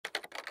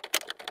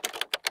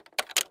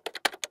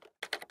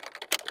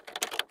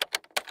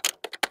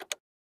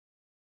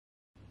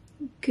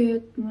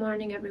Good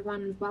morning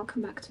everyone and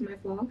welcome back to my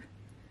vlog.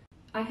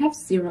 I have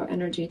zero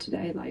energy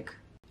today,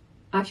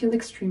 I feel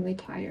extremely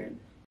tired,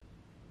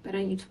 but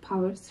I need to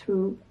power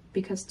through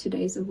because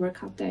today is a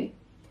workout day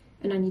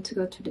and I need to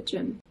go to the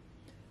gym.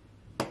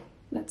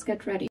 Let's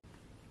get ready.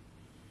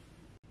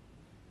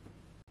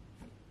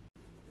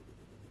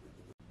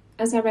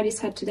 As I already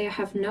said, today I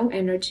have no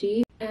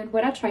energy, and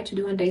what I try to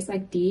do on days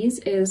like these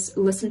is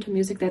listen to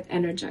music that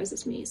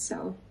energizes me.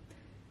 So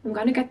I'm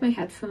gonna get my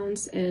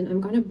headphones and I'm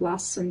gonna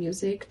blast some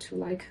music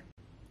to I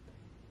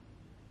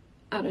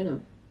don't know,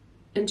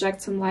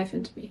 inject some life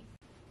into me.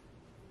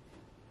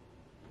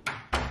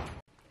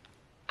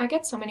 I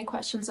get so many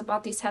questions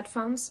about these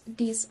headphones.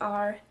 These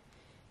are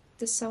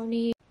the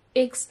Sony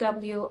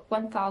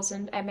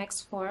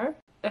XW1000MX4,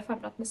 if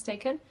I'm not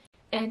mistaken,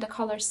 and the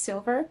color is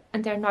silver,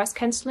 and they're noise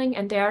cancelling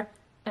and they're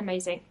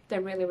amazing. They're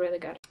really, really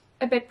good.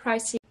 A bit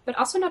pricey, but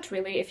also not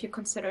really if you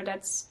consider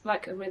that's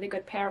like a really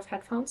good pair of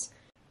headphones.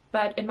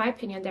 But in my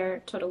opinion,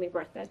 they're totally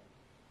worth it.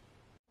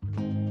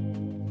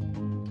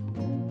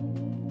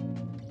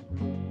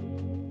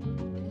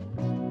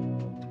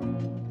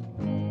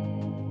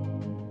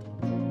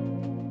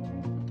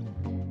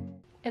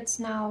 It's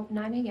now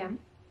 9 a.m.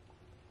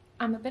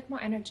 I'm a bit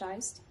more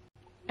energized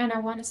and I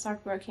want to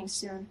start working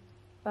soon,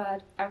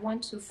 but I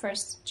want to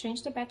first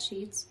change the bed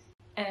sheets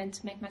and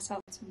make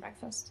myself some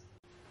breakfast.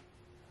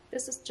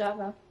 This is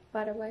Java,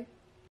 by the way.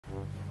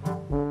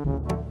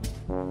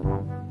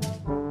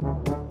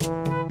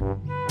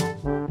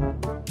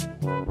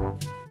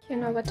 You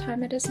know what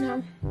time it is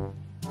now?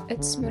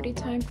 It's smoothie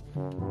time.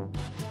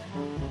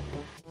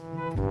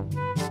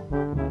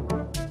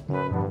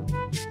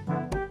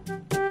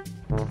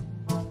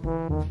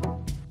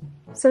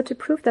 So to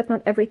prove that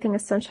not everything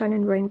is sunshine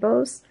and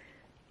rainbows,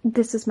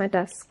 this is my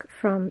desk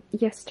from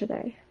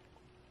yesterday.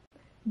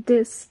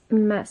 This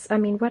mess, I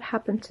mean, what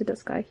happened to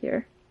this guy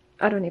here?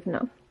 I don't even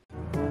know.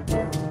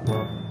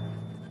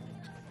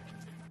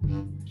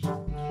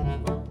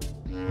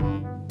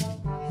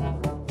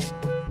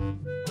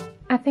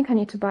 I think I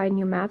need to buy a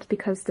new mat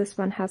because this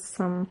one has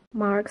some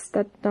marks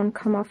that don't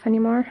come off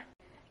anymore.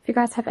 If you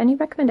guys have any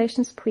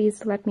recommendations,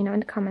 please let me know in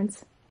the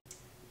comments.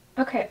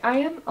 Okay, I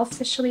am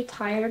officially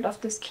tired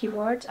of this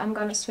keyboard. I'm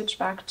gonna switch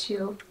back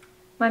to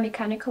my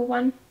mechanical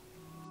one.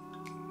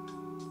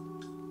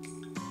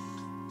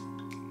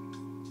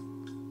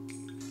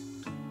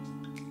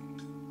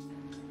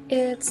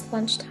 It's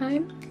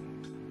lunchtime.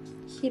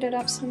 Heated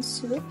up some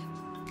soup.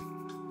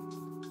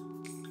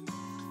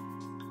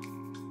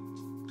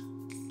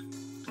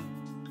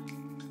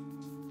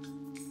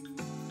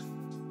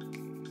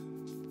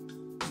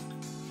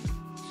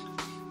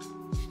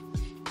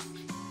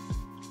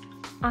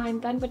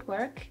 I'm done with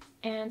work,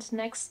 and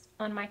next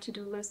on my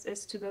to-do list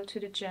is to go to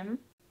the gym,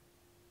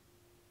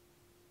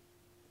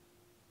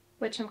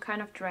 which I'm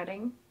kind of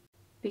dreading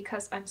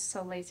because I'm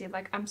so lazy.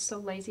 I'm so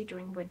lazy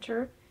during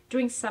winter.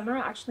 During summer,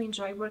 I actually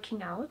enjoy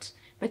working out,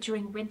 but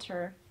during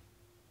winter,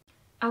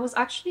 I was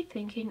actually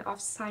thinking of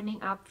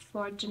signing up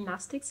for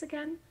gymnastics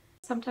again.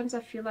 Sometimes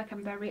I feel like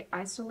I'm very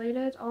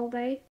isolated all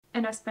day,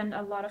 and I spend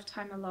a lot of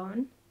time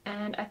alone,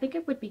 and I think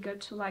it would be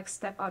good to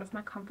step out of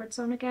my comfort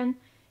zone again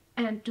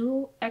and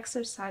do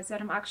exercise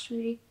that I'm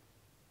actually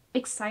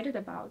excited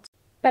about.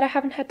 But I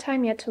haven't had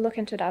time yet to look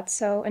into that,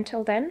 so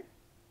until then,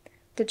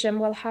 the gym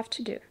will have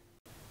to do.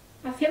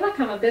 I feel like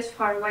I'm a bit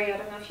far away. I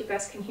don't know if you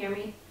guys can hear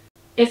me.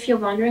 If you're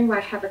wondering why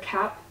I have a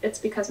cap, it's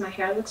because my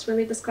hair looks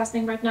really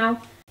disgusting right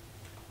now.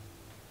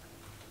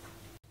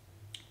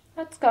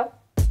 Let's go.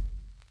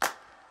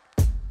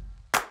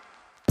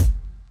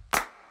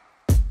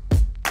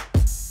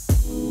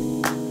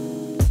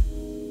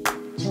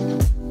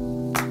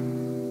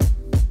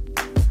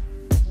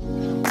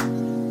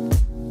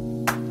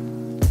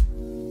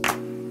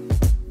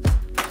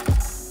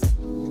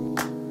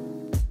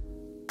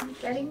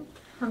 Getting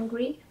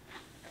hungry.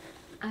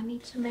 I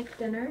need to make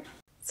dinner.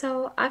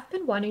 So I've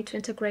been wanting to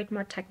integrate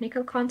more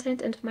technical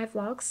content into my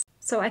vlogs.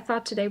 So I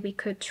thought today we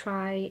could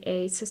try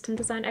a system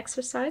design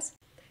exercise.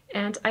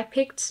 And I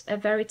picked a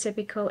very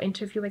typical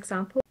interview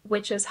example,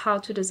 which is how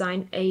to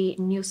design a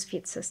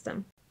newsfeed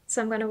system.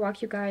 So I'm going to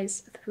walk you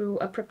guys through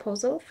a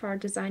proposal for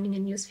designing a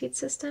newsfeed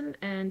system.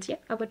 And yeah,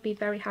 I would be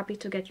very happy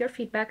to get your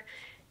feedback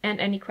and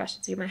any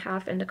questions you might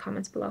have in the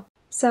comments below.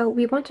 So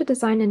we want to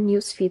design a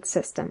newsfeed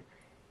system.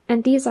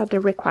 And these are the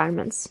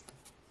requirements.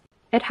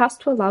 It has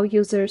to allow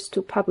users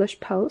to publish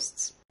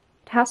posts.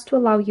 It has to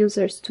allow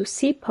users to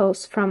see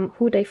posts from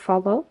who they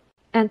follow.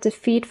 And the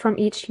feed from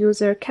each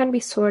user can be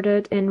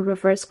sorted in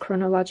reverse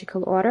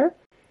chronological order.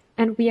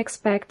 And we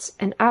expect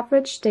an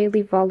average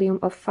daily volume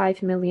of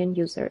 5 million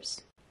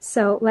users.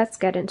 So let's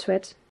get into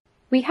it.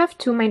 We have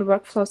two main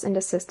workflows in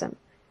the system.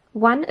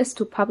 One is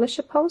to publish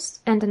a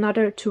post and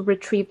another to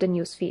retrieve the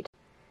newsfeed.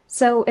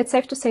 So it's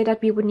safe to say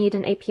that we would need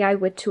an API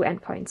with two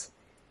endpoints.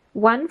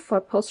 One for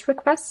post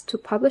requests to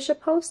publish a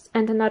post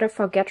and another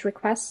for GET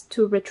requests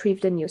to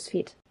retrieve the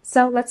newsfeed.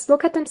 So let's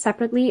look at them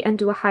separately and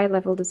do a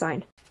high-level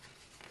design.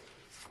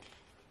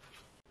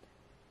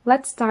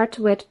 Let's start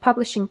with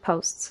publishing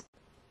posts.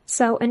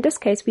 So in this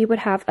case, we would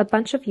have a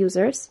bunch of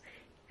users,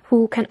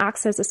 who can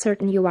access a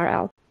certain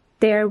URL.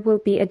 There will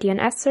be a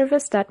DNS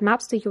service that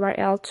maps the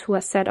URL to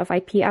a set of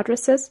IP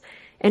addresses,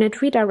 and it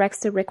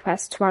redirects the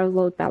request to our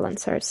load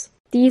balancers.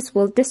 These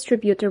will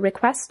distribute the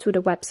request to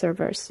the web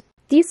servers.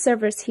 These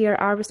servers here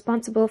are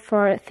responsible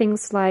for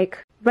things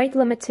like rate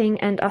limiting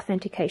and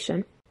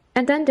authentication.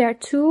 And then there are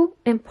two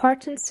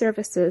important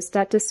services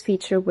that this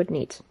feature would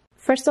need.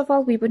 First of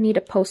all, we would need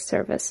a post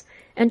service,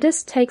 and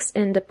this takes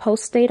in the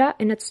post data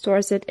and it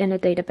stores it in a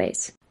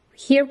database.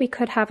 Here we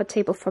could have a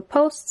table for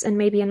posts and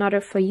maybe another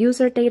for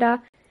user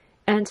data,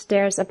 and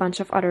there's a bunch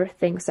of other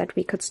things that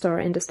we could store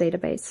in this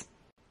database.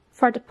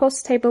 For the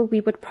post table, we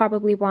would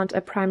probably want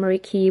a primary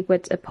key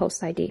with a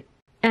post ID.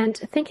 And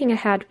thinking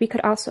ahead, we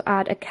could also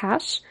add a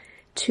cache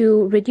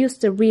to reduce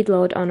the read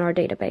load on our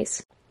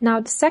database. Now,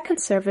 the second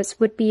service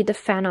would be the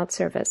fanout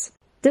service.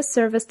 This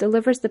service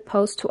delivers the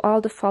post to all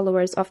the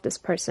followers of this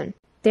person.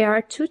 There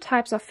are two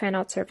types of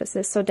fanout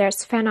services, so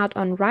there's fanout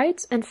on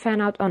write and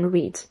fanout on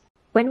read.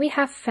 When we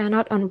have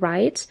fanout on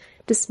write,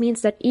 this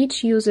means that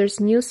each user's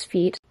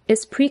newsfeed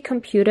is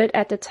pre-computed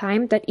at the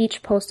time that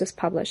each post is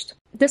published.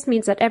 This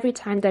means that every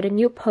time that a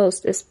new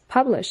post is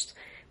published,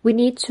 we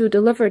need to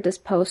deliver this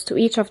post to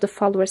each of the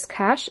followers'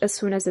 cache as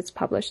soon as it's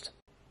published.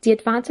 The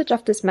advantage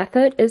of this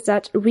method is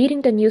that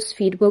reading the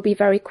newsfeed will be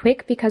very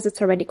quick because it's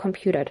already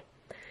computed.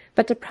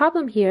 But the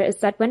problem here is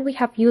that when we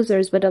have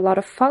users with a lot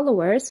of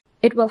followers,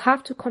 it will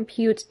have to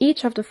compute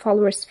each of the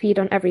followers' feed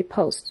on every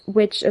post,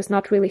 which is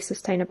not really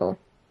sustainable.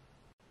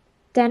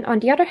 Then on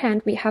the other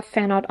hand, we have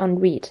fanout on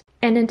read.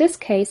 And in this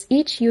case,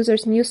 each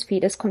user's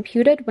newsfeed is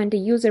computed when the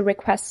user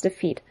requests the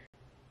feed.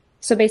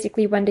 So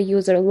basically when the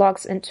user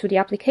logs into the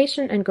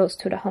application and goes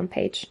to the home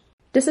page.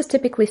 This is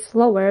typically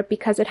slower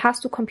because it has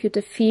to compute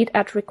the feed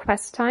at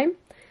request time,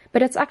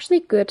 but it's actually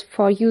good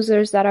for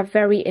users that are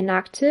very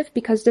inactive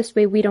because this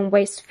way we don't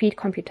waste feed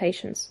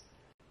computations.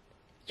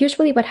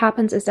 Usually what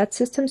happens is that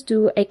systems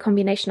do a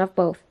combination of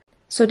both.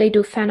 So they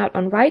do fanout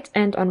on write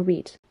and on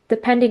read,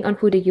 depending on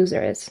who the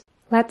user is.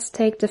 Let's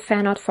take the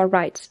fanout for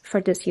write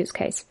for this use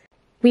case.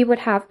 We would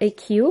have a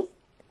queue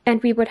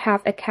and we would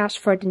have a cache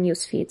for the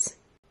news feeds.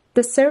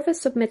 The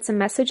service submits a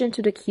message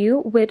into the queue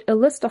with a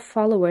list of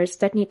followers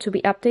that need to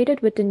be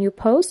updated with the new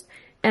post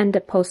and the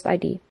post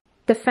ID.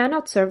 The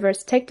fanout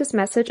servers take this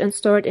message and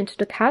store it into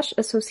the cache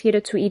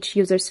associated to each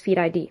user's feed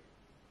ID.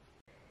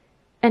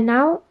 And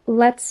now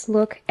let's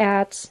look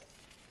at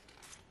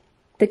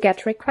the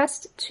GET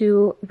request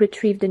to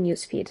retrieve the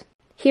newsfeed.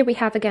 Here we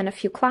have again a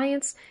few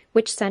clients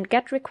which send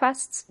GET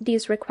requests.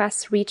 These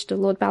requests reach the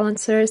load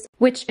balancers,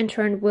 which in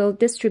turn will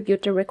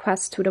distribute the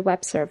requests to the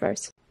web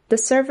servers. The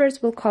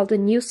servers will call the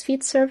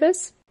newsfeed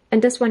service,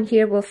 and this one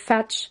here will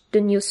fetch the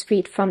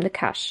newsfeed from the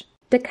cache.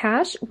 The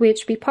cache,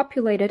 which we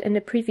populated in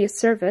the previous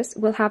service,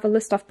 will have a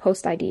list of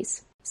post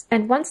IDs.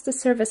 And once the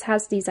service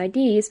has these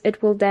IDs,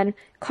 it will then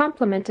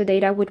complement the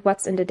data with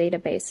what's in the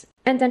database.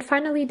 And then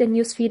finally, the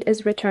newsfeed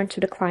is returned to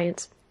the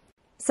client.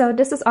 So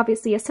this is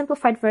obviously a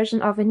simplified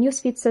version of a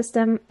newsfeed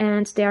system,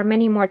 and there are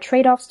many more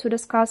trade-offs to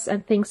discuss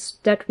and things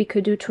that we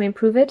could do to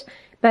improve it.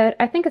 But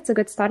I think it's a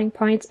good starting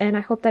point, and I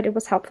hope that it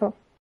was helpful.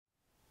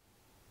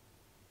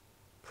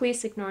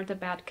 Please ignore the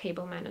bad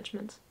cable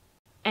management.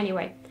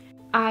 Anyway,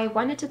 I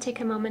wanted to take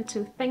a moment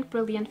to thank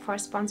Brilliant for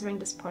sponsoring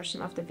this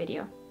portion of the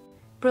video.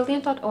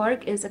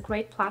 Brilliant.org is a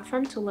great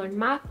platform to learn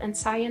math and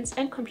science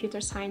and computer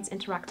science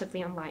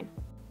interactively online.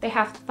 They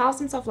have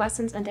thousands of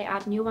lessons and they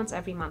add new ones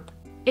every month.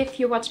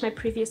 If you watch my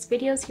previous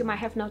videos, you might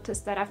have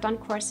noticed that I've done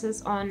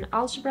courses on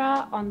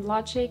algebra, on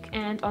logic,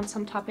 and on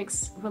some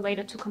topics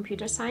related to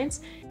computer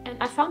science. And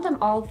I found them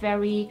all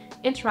very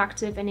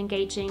interactive and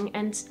engaging,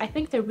 and I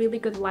think they're really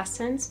good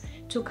lessons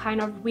to kind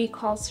of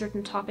recall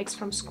certain topics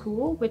from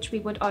school, which we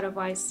would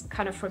otherwise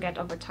kind of forget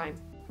over time.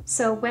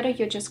 So whether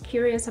you're just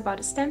curious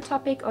about a STEM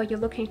topic or you're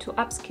looking to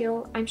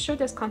upskill, I'm sure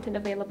there's content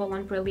available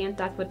on Brilliant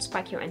that would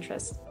spike your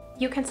interest.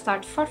 You can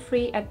start for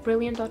free at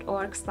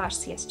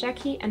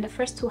brilliant.org/csjackie, and the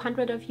first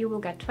 200 of you will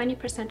get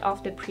 20%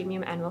 off the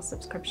premium annual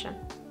subscription.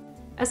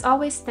 As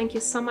always, thank you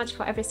so much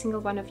for every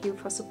single one of you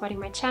for supporting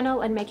my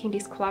channel and making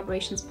these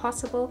collaborations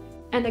possible.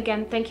 And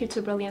again, thank you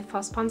to Brilliant for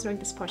sponsoring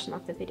this portion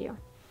of the video.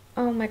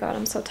 Oh my god,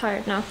 I'm so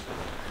tired now.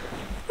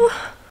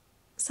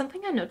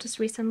 Something I noticed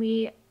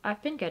recently,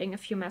 I've been getting a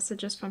few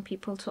messages from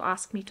people to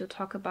ask me to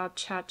talk about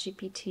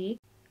ChatGPT.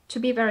 To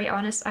be very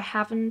honest, I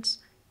haven't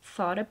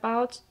thought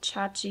about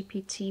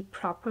ChatGPT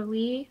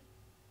properly,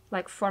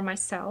 like for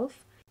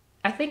myself.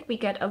 I think we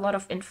get a lot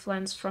of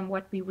influence from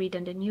what we read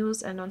in the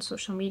news and on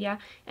social media,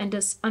 and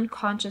this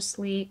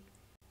unconsciously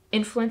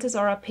influences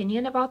our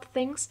opinion about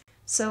things.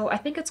 So I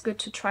think it's good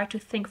to try to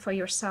think for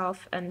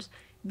yourself and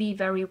be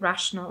very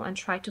rational and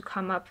try to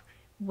come up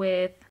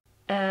with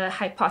a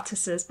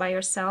hypothesis by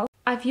yourself.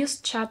 I've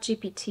used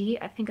ChatGPT.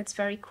 I think it's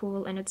very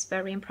cool and it's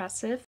very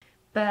impressive.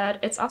 But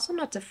it's also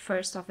not the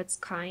first of its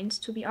kind,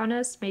 to be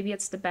honest. Maybe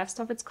it's the best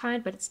of its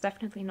kind, but it's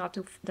definitely not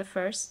the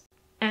first.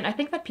 And I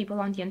think that people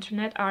on the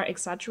internet are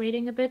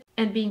exaggerating a bit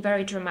and being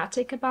very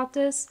dramatic about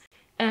this.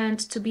 And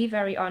to be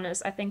very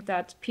honest, I think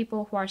that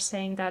people who are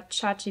saying that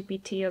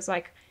ChatGPT is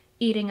like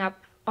eating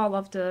up all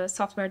of the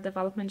software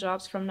development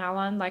jobs from now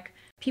on. Like,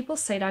 people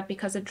say that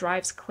because it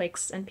drives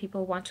clicks and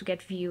people want to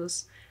get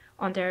views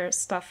on their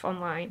stuff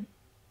online.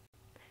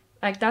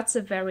 Like, that's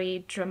a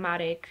very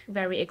dramatic,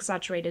 very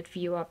exaggerated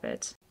view of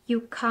it.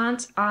 You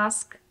can't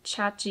ask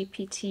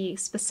ChatGPT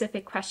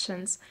specific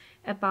questions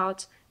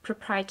about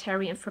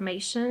proprietary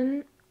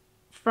information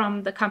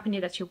from the company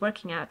that you're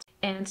working at.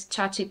 And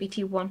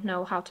ChatGPT won't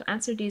know how to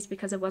answer these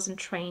because it wasn't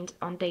trained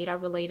on data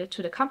related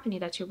to the company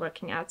that you're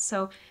working at.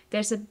 So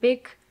there's a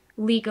big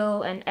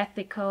legal and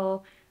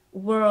ethical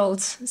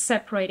world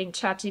separating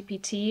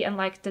ChatGPT and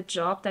like the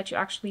job that you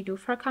actually do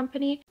for a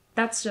company.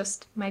 That's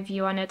just my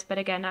view on it. But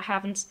again, I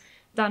haven't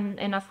done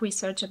enough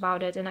research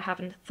about it and I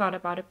haven't thought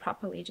about it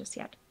properly just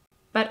yet.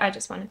 But I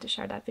just wanted to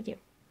share that with you.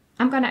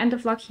 I'm going to end the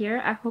vlog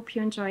here. I hope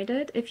you enjoyed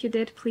it. If you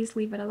did, please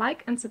leave it a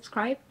like and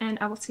subscribe, and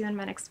I will see you in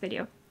my next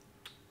video.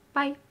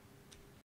 Bye!